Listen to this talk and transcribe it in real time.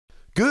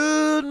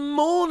Good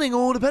morning,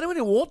 or depending when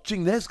you're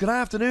watching this, good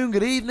afternoon,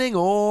 good evening,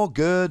 or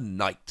good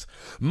night.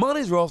 My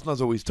name's Ross, and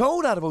as always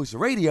told, out of Voice of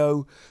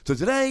Radio. So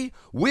today,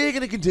 we're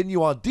going to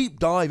continue our deep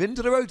dive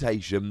into the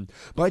rotation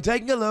by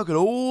taking a look at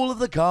all of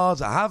the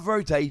cards that have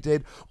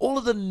rotated, all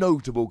of the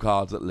notable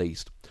cards at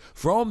least,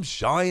 from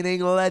Shining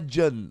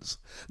Legends.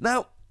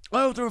 Now,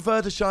 I often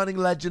refer to Shining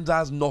Legends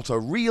as not a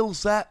real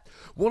set.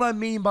 What I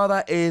mean by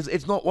that is,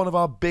 it's not one of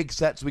our big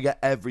sets we get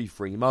every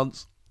 3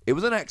 months. It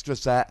was an extra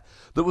set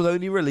that was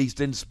only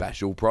released in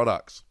special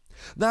products.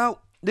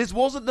 Now, this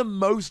wasn't the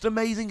most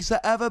amazing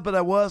set ever, but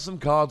there were some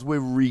cards we're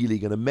really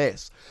going to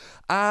miss.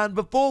 And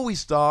before we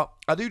start,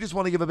 I do just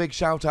want to give a big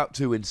shout out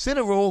to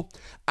Incineroar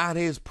and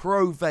his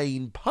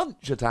Profane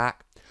Punch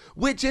attack,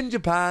 which in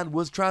Japan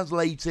was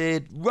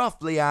translated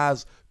roughly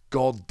as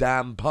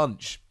Goddamn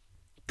Punch.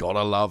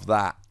 Gotta love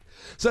that.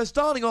 So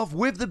starting off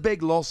with the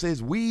big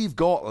losses, we've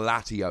got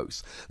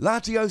Latios.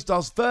 Latios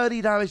does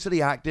 30 damage to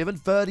the active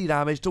and 30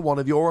 damage to one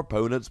of your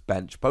opponent's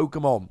bench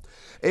Pokemon.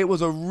 It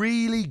was a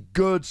really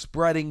good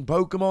spreading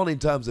Pokemon in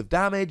terms of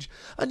damage,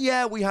 and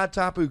yeah, we had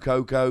Tapu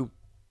Koko,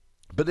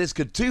 but this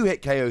could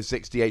 2-hit KO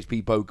 60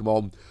 HP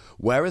Pokemon,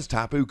 whereas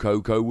Tapu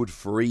Koko would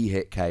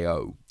 3-hit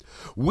KO.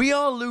 We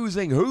are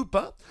losing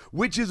Hooper,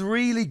 which is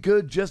really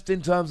good just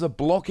in terms of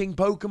blocking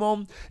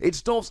Pokemon. It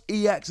stops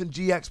EX and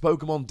GX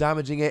Pokemon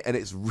damaging it, and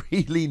it's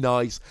really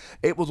nice.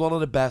 It was one of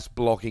the best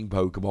blocking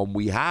Pokemon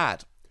we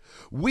had.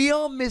 We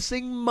are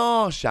missing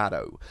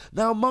Marshadow.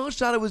 Now,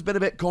 Marshadow has been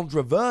a bit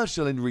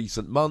controversial in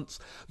recent months.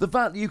 The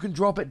fact that you can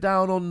drop it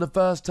down on the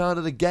first turn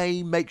of the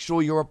game, make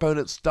sure your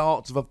opponent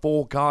starts with a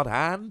 4-card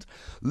hand.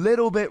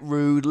 Little bit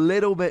rude,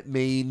 little bit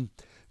mean.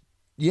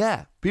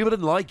 Yeah, people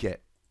didn't like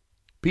it.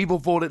 People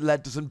thought it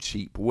led to some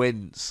cheap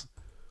wins.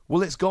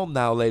 Well, it's gone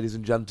now, ladies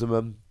and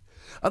gentlemen.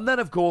 And then,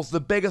 of course, the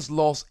biggest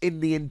loss in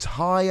the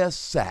entire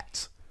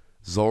set,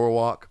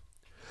 Zoroark.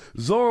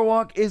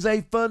 Zoroark is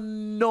a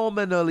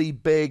phenomenally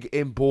big,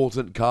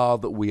 important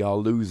card that we are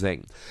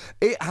losing.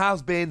 It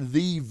has been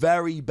the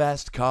very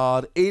best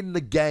card in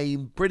the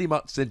game pretty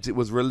much since it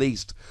was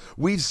released.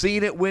 We've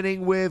seen it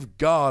winning with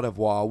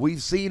Gardevoir.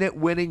 We've seen it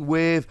winning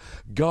with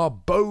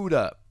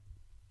Garbodor.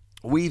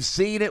 We've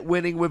seen it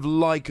winning with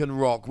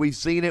Lycanroc. We've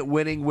seen it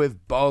winning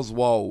with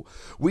Buzzwole.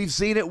 We've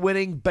seen it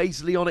winning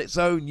basically on its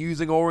own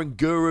using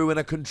Oranguru in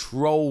a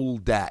control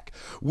deck.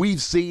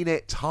 We've seen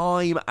it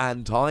time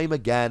and time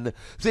again.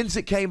 Since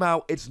it came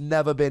out, it's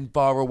never been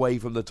far away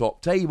from the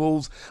top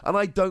tables, and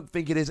I don't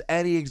think it is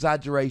any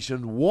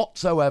exaggeration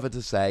whatsoever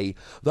to say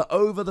that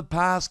over the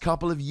past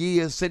couple of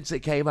years since it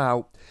came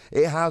out,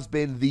 it has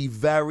been the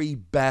very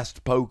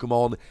best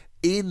Pokemon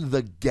in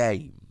the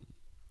game.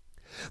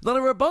 Now,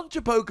 there are a bunch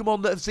of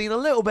Pokemon that have seen a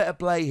little bit of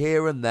play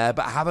here and there,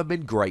 but haven't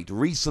been great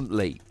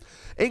recently,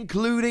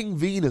 including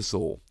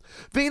Venusaur.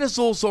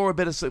 Venusaur saw a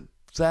bit of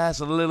success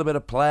and a little bit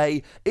of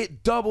play.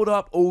 It doubled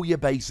up all your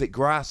basic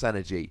grass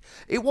energy.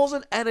 It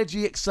wasn't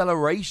energy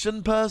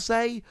acceleration per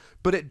se,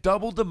 but it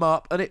doubled them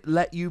up and it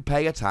let you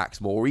pay attacks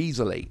more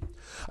easily.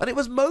 And it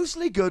was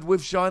mostly good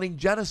with Shining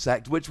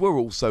Genesect, which we're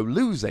also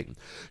losing.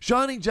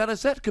 Shining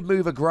Genesect could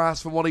move a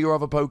grass from one of your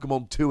other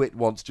Pokemon to it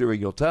once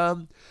during your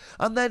turn,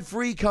 and then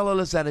 3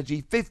 colorless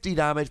energy, 50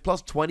 damage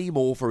plus 20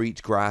 more for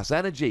each grass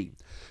energy.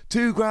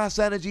 2 grass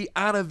energy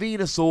and a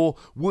Venusaur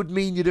would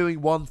mean you're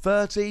doing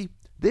 130.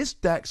 This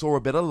deck saw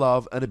a bit of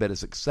love and a bit of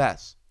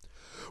success.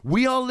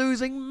 We are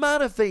losing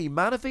Manaphy.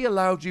 Manaphy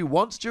allowed you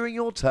once during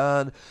your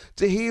turn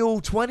to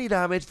heal 20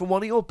 damage from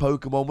one of your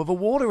Pokemon with a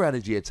water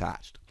energy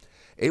attached.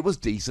 It was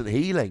decent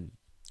healing.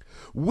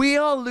 We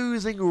are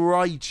losing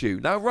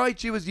Raichu. Now,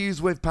 Raichu is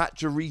used with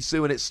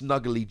Pachirisu and its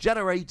Snuggly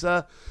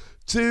Generator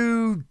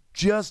to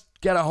just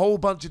get a whole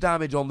bunch of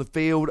damage on the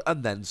field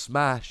and then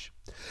smash.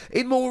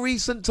 In more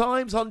recent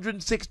times,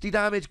 160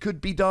 damage could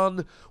be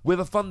done with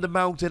a Thunder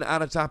Mountain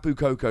and a Tapu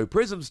Koko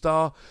Prism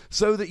Star,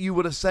 so that you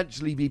would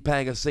essentially be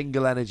paying a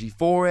single energy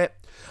for it.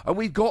 And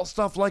we've got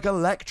stuff like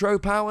Electro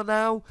Power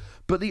now,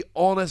 but the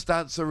honest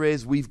answer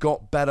is we've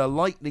got better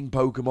Lightning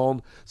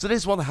Pokemon, so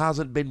this one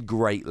hasn't been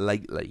great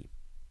lately.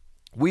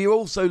 We're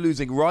also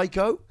losing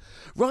Raikou.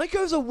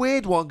 Raikou's a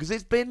weird one because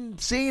it's been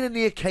seen in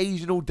the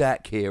occasional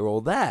deck here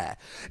or there.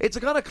 It's a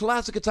kind of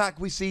classic attack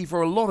we see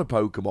for a lot of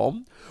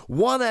Pokemon.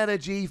 1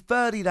 energy,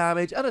 30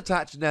 damage, and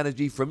attach an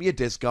energy from your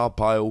discard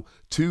pile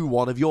to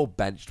one of your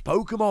benched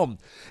Pokemon.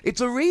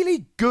 It's a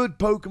really good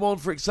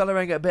Pokemon for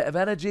accelerating a bit of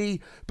energy,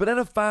 but in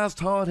a fast,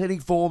 hard-hitting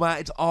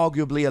format, it's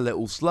arguably a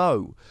little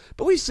slow.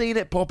 But we've seen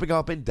it popping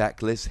up in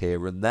deck lists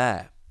here and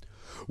there.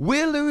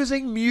 We're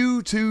losing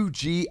Mewtwo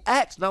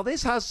GX. Now,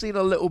 this has seen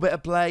a little bit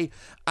of play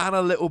and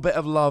a little bit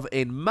of love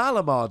in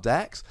Malamar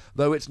decks,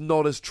 though it's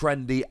not as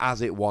trendy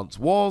as it once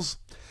was.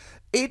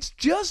 It's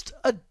just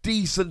a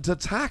decent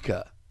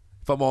attacker,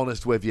 if I'm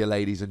honest with you,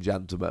 ladies and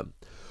gentlemen.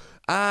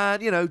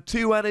 And,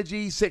 2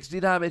 energy, 60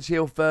 damage,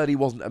 heal 30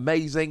 wasn't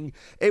amazing.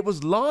 It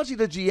was largely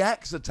the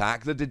GX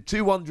attack that did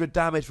 200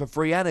 damage for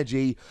free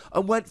energy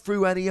and went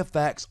through any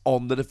effects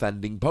on the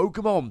defending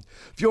Pokemon.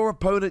 If your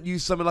opponent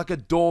used something like a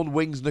Dawn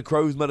Wings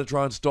Necrozma to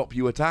try and stop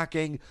you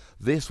attacking,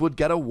 this would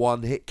get a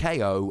 1-hit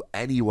KO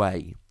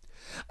anyway.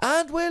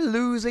 And we're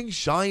losing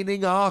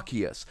Shining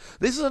Arceus.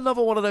 This is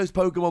another one of those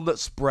Pokemon that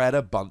spread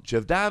a bunch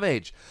of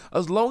damage.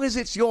 As long as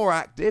it's your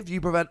active,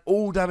 you prevent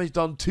all damage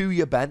done to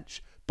your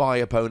bench by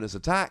opponent's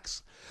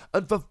attacks.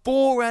 And for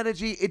 4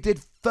 energy, it did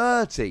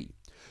 30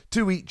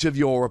 to each of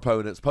your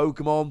opponent's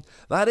Pokemon.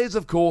 That is,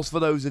 of course,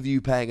 for those of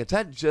you paying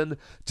attention,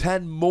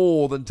 10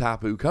 more than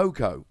Tapu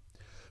Koko.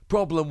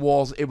 Problem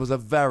was, it was a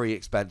very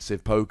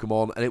expensive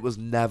Pokemon, and it was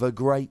never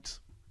great.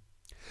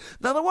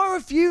 Now, there were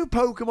a few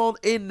Pokemon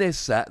in this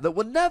set that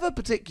were never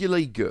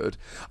particularly good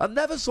and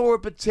never saw a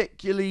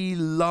particularly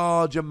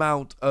large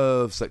amount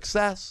of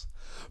success,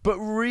 but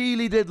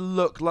really did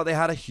look like they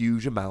had a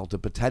huge amount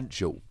of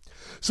potential.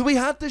 So we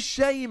had the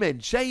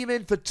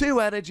Shaymin for 2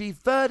 energy,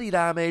 30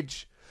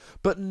 damage,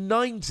 but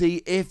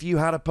 90 if you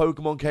had a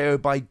Pokemon KO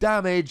by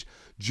damage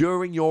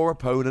during your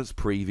opponent's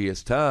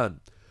previous turn.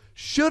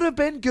 Should have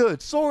been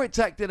good, saw it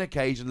teched in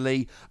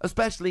occasionally,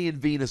 especially in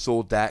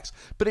Venusaur decks,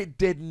 but it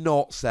did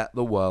not set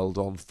the world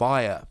on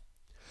fire.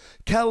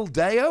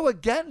 Keldeo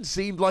again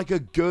seemed like a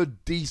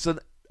good, decent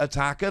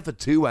attacker for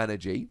 2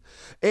 energy.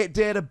 It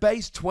did a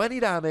base 20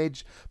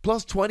 damage,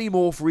 plus 20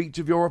 more for each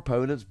of your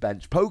opponent's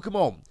bench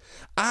Pokemon.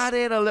 Add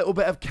in a little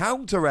bit of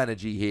counter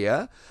energy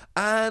here,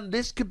 and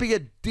this could be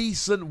a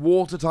decent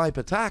water-type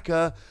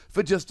attacker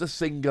for just a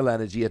single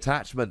energy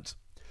attachment.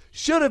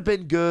 Should have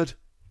been good,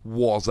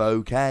 was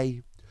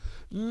okay.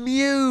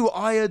 Mew,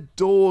 I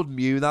adored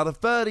Mew. Now, the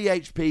 30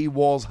 HP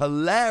was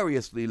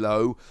hilariously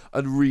low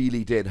and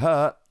really did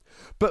hurt,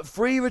 but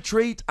free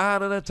retreat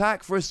and an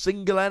attack for a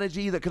single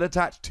energy that can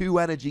attach 2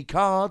 energy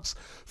cards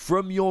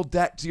from your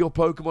deck to your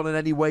Pokemon in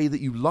any way that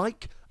you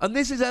like. And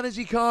this is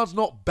energy cards,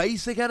 not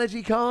basic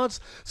energy cards,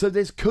 so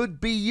this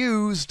could be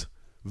used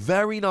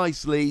very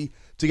nicely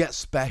to get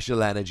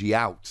special energy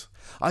out.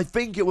 I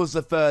think it was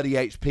the 30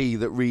 HP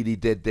that really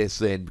did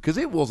this in, because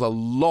it was a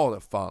lot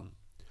of fun.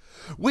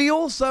 We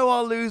also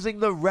are losing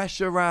the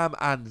Reshiram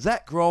and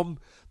Zekrom.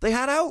 They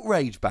had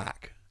Outrage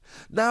back.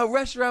 Now,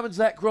 Reshiram and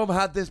Zekrom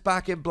had this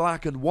back in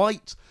black and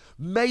white.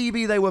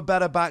 Maybe they were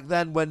better back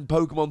then when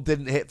Pokemon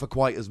didn't hit for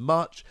quite as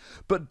much,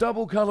 but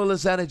double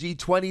colorless energy,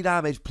 20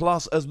 damage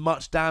plus as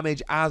much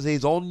damage as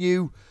is on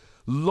you.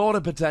 Lot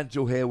of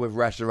potential here with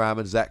Reshiram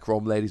and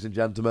Zekrom, ladies and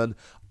gentlemen.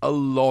 A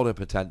lot of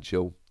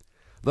potential.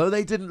 Though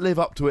they didn't live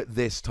up to it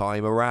this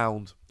time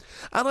around.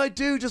 And I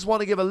do just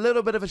want to give a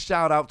little bit of a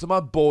shout out to my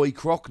boy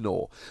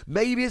Croconaw.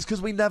 Maybe it's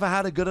because we never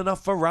had a good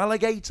enough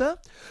Feraligatr,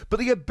 but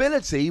the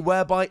ability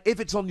whereby if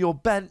it's on your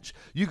bench,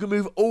 you can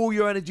move all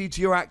your energy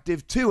to your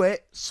active to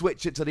it,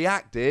 switch it to the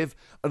active,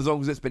 and as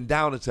long as it's been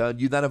down a turn,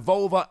 you then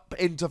evolve up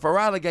into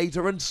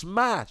Feraligatr and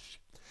smash.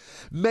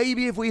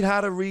 Maybe if we'd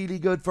had a really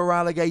good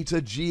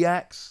Feraligatr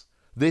GX,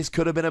 this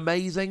could have been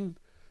amazing,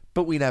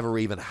 but we never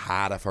even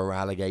had a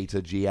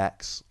Feraligatr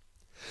GX.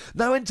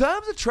 Now, in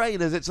terms of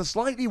trainers, it's a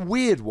slightly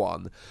weird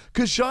one,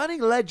 because Shining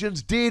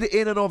Legends did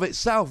in and of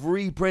itself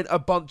reprint a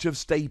bunch of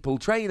staple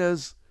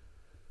trainers,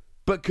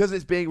 but because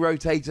it's being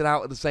rotated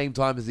out at the same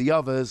time as the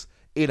others,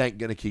 it ain't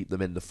going to keep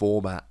them in the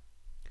format.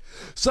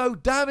 So,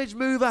 Damage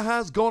Mover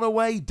has gone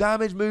away.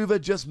 Damage Mover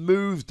just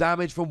moves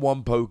damage from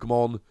one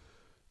Pokemon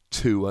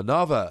to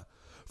another.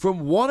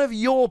 From one of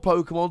your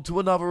Pokemon to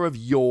another of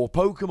your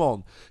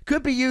Pokemon.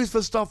 Could be used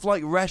for stuff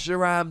like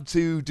Reshiram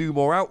to do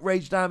more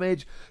outrage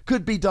damage.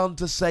 Could be done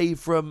to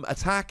save from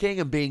attacking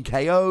and being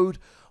KO'd.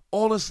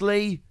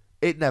 Honestly,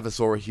 it never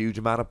saw a huge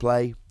amount of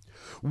play.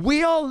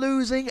 We are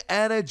losing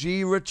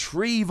energy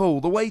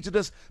retrieval, the way to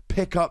just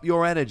pick up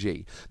your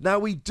energy. Now,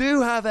 we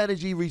do have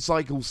energy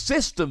recycle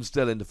system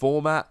still in the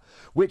format,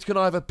 which can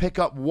either pick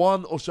up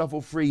 1 or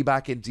shuffle 3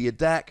 back into your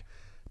deck,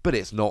 but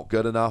it's not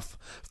good enough.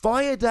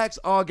 Fire decks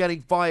are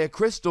getting Fire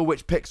Crystal,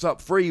 which picks up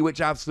 3,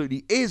 which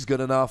absolutely is good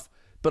enough,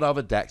 but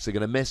other decks are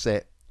going to miss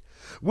it.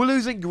 We're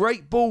losing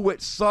Great Ball, which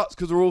sucks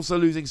because we're also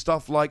losing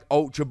stuff like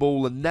Ultra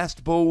Ball and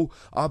Nest Ball.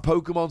 Our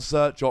Pokemon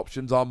search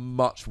options are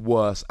much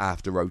worse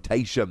after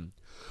rotation.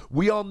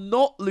 We are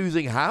not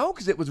losing Howl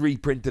because it was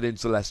reprinted in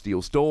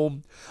Celestial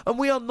Storm, and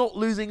we are not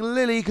losing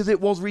Lily because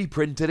it was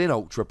reprinted in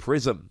Ultra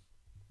Prism.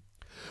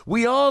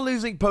 We are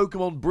losing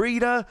Pokemon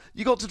Breeder.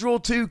 You got to draw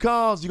 2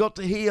 cards, you got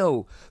to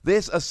heal.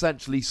 This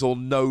essentially saw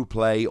no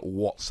play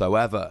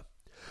whatsoever.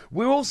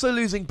 We're also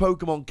losing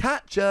Pokemon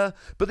Catcher,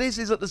 but this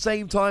is at the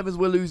same time as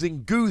we're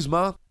losing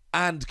Guzma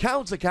and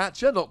Counter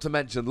Catcher, not to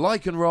mention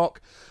Lycanroc.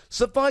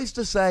 Suffice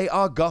to say,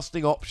 our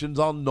gusting options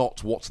are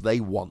not what they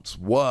once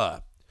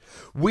were.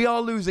 We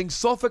are losing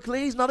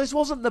Sophocles. Now, this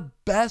wasn't the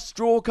best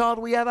draw card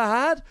we ever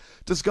had.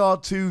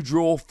 Discard 2,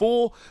 draw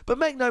 4. But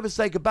make no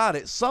mistake about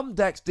it, some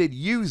decks did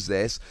use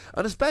this,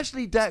 and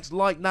especially decks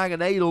like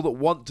Naganadel that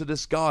want to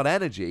discard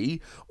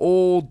energy,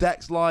 or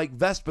decks like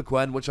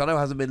Vespiquen, which I know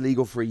hasn't been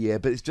legal for a year,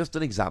 but it's just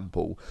an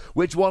example,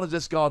 which want to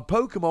discard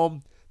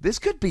Pokemon. This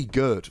could be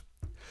good.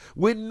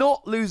 We're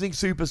not losing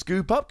Super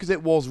Scoop Up because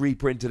it was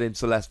reprinted in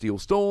Celestial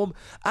Storm,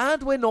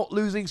 and we're not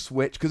losing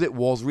Switch because it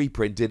was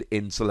reprinted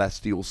in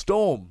Celestial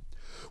Storm.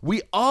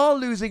 We are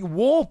losing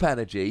Warp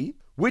Energy,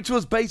 which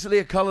was basically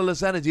a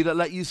colorless energy that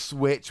let you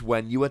switch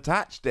when you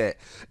attached it.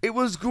 It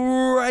was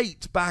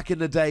great back in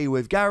the day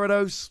with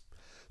Gyarados.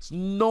 It's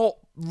not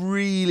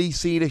really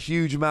seen a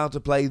huge amount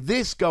of play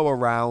this go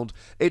around.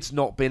 It's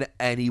not been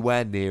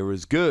anywhere near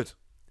as good.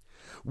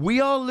 We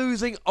are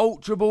losing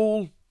Ultra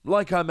Ball.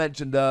 Like I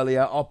mentioned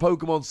earlier, our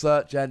Pokemon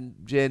search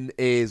engine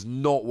is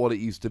not what it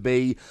used to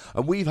be,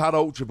 and we've had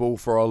Ultra Ball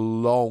for a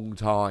long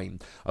time.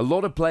 A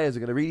lot of players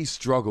are going to really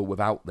struggle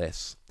without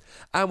this.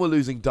 And we're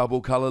losing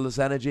Double Colorless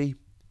Energy.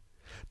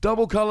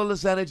 Double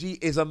Colorless Energy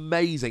is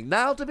amazing.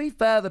 Now, to be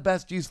fair, the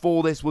best use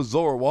for this was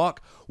Zoroark,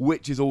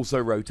 which is also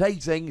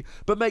rotating,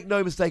 but make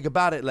no mistake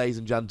about it, ladies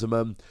and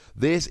gentlemen,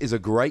 this is a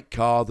great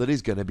card that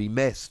is going to be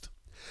missed.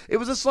 It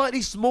was a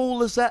slightly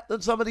smaller set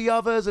than some of the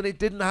others, and it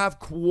didn't have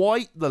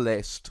quite the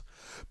list.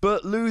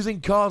 But losing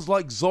cards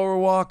like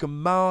Zoroark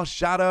and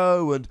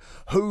Marshadow and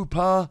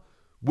Hooper,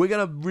 we're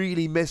going to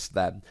really miss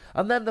them.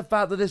 And then the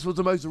fact that this was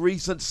the most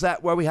recent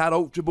set where we had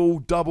Ultra Ball,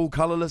 Double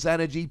Colorless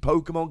Energy,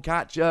 Pokemon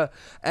Catcher,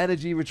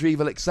 Energy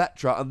Retrieval,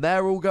 etc., and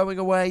they're all going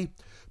away.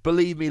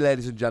 Believe me,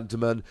 ladies and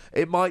gentlemen,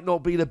 it might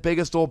not be the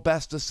biggest or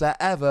best set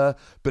ever,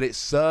 but it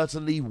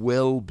certainly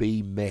will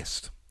be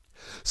missed.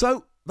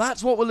 So,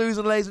 that's what we're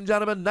losing, ladies and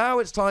gentlemen. Now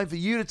it's time for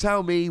you to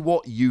tell me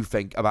what you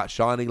think about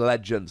Shining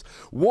Legends.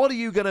 What are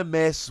you going to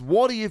miss?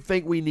 What do you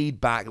think we need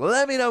back?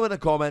 Let me know in the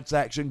comment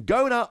section.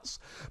 Go nuts.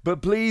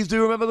 But please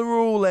do remember the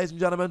rule, ladies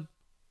and gentlemen.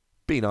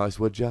 Be nice,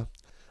 would ya?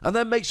 And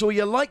then make sure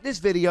you like this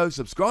video,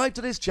 subscribe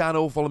to this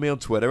channel, follow me on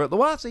Twitter at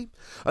TheWassy,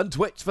 and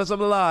Twitch for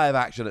some live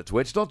action at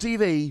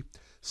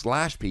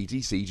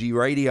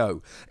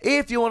twitch.tv/PTCGRadio.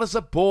 If you want to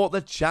support the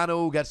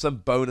channel, get some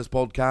bonus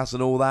podcasts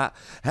and all that,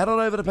 head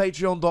on over to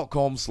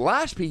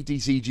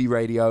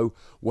patreon.com/PTCGRadio,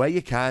 where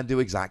you can do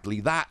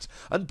exactly that.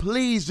 And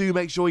please do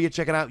make sure you're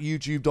checking out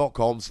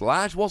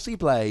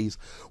youtube.com/WassyPlays,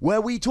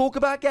 where we talk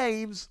about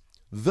games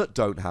that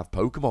don't have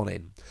Pokemon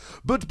in.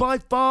 But by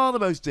far the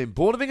most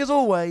important thing, as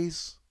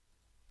always,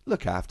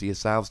 look after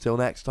yourselves till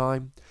next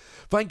time.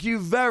 Thank you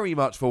very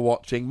much for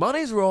watching. My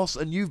name's Ross,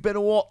 and you've been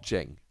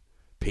watching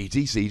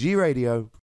PTCG Radio.